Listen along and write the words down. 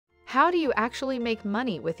How do you actually make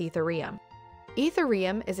money with Ethereum?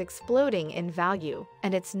 Ethereum is exploding in value,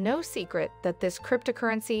 and it's no secret that this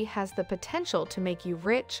cryptocurrency has the potential to make you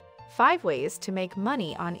rich. 5 ways to make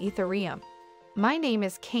money on Ethereum. My name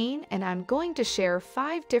is Kane, and I'm going to share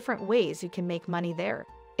 5 different ways you can make money there.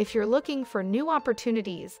 If you're looking for new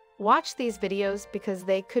opportunities, watch these videos because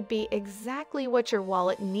they could be exactly what your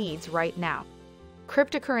wallet needs right now.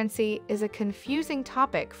 Cryptocurrency is a confusing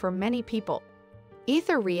topic for many people.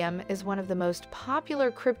 Ethereum is one of the most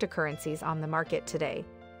popular cryptocurrencies on the market today,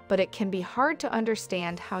 but it can be hard to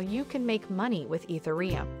understand how you can make money with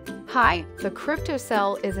Ethereum. Hi, the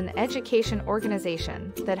CryptoCell is an education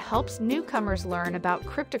organization that helps newcomers learn about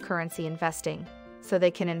cryptocurrency investing so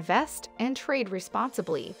they can invest and trade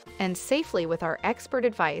responsibly and safely with our expert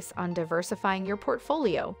advice on diversifying your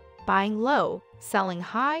portfolio, buying low, selling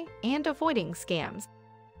high, and avoiding scams.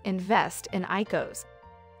 Invest in ICOs.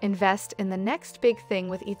 Invest in the next big thing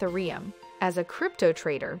with Ethereum. As a crypto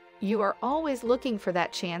trader, you are always looking for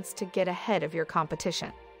that chance to get ahead of your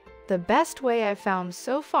competition. The best way I've found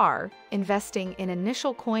so far, investing in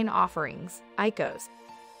initial coin offerings, ICOs.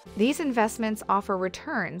 These investments offer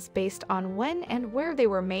returns based on when and where they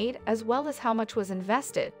were made as well as how much was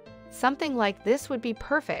invested. Something like this would be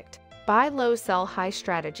perfect. Buy low, sell high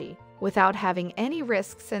strategy, without having any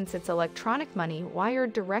risk since it's electronic money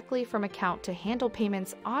wired directly from account to handle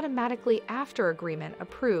payments automatically after agreement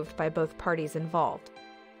approved by both parties involved.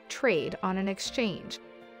 Trade on an exchange.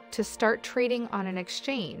 To start trading on an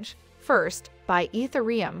exchange, first, buy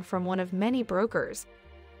Ethereum from one of many brokers.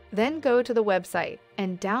 Then go to the website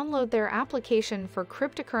and download their application for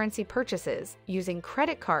cryptocurrency purchases using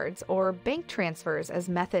credit cards or bank transfers as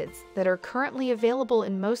methods that are currently available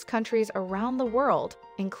in most countries around the world,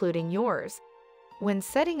 including yours. When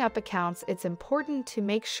setting up accounts, it's important to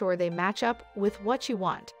make sure they match up with what you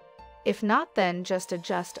want. If not, then just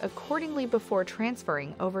adjust accordingly before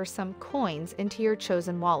transferring over some coins into your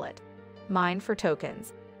chosen wallet. Mine for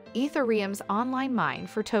tokens. Ethereum's online mine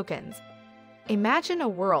for tokens. Imagine a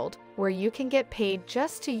world where you can get paid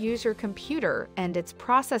just to use your computer and its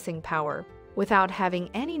processing power without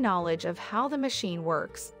having any knowledge of how the machine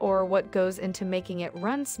works or what goes into making it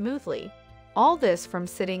run smoothly. All this from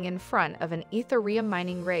sitting in front of an Ethereum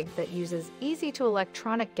mining rig that uses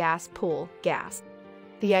easy-to-electronic gas pool gas.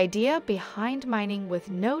 The idea behind mining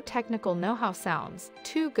with no technical know-how sounds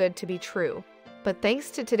too good to be true, but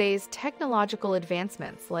thanks to today's technological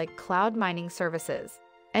advancements like cloud mining services,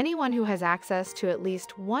 anyone who has access to at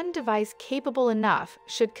least one device capable enough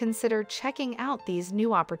should consider checking out these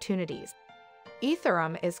new opportunities.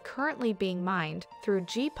 Ethereum is currently being mined through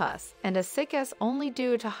GPUs and ASICs only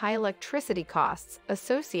due to high electricity costs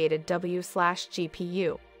associated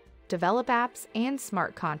W/GPU, develop apps, and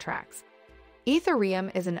smart contracts.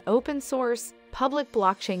 Ethereum is an open-source, public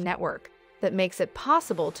blockchain network that makes it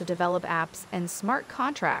possible to develop apps and smart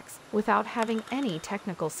contracts without having any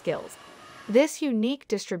technical skills. This unique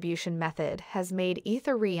distribution method has made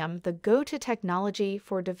Ethereum the go-to technology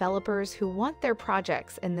for developers who want their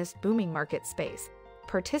projects in this booming market space.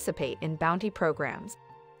 Participate in bounty programs.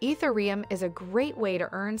 Ethereum is a great way to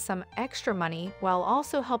earn some extra money while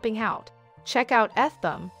also helping out. Check out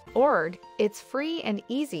Ethbum.org. It's free and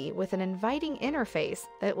easy with an inviting interface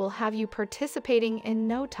that will have you participating in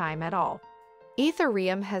no time at all.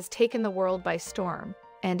 Ethereum has taken the world by storm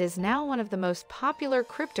and is now one of the most popular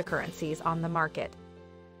cryptocurrencies on the market.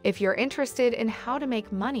 If you're interested in how to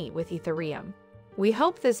make money with Ethereum, we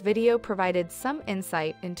hope this video provided some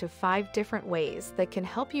insight into 5 different ways that can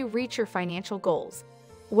help you reach your financial goals.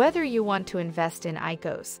 Whether you want to invest in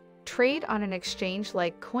ICOs, trade on an exchange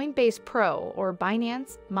like Coinbase Pro or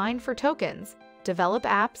Binance, mine for tokens, develop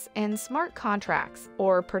apps and smart contracts,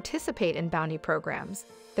 or participate in bounty programs,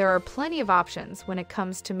 there are plenty of options when it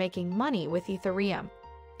comes to making money with Ethereum.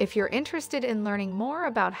 If you're interested in learning more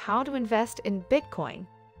about how to invest in Bitcoin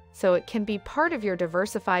so it can be part of your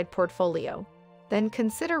diversified portfolio, then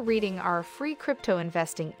consider reading our free crypto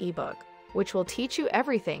investing ebook, which will teach you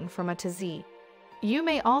everything from A to Z. You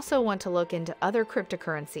may also want to look into other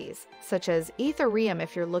cryptocurrencies, such as Ethereum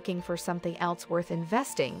if you're looking for something else worth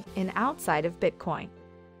investing in outside of Bitcoin.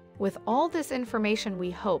 With all this information, we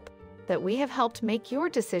hope that we have helped make your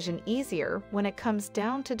decision easier when it comes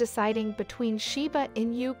down to deciding between Shiba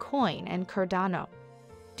Inu coin and Cardano.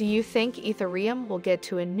 Do you think Ethereum will get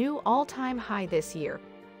to a new all-time high this year?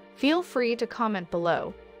 Feel free to comment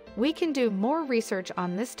below. We can do more research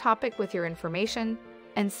on this topic with your information,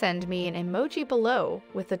 and send me an emoji below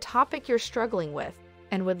with the topic you're struggling with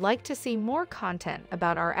and would like to see more content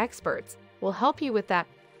about our experts. We'll help you with that.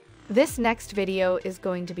 This next video is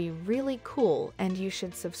going to be really cool, and you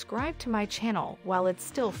should subscribe to my channel while it's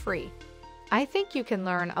still free. I think you can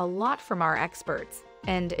learn a lot from our experts,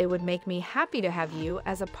 and it would make me happy to have you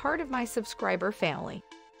as a part of my subscriber family.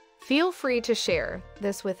 Feel free to share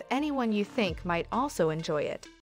this with anyone you think might also enjoy it.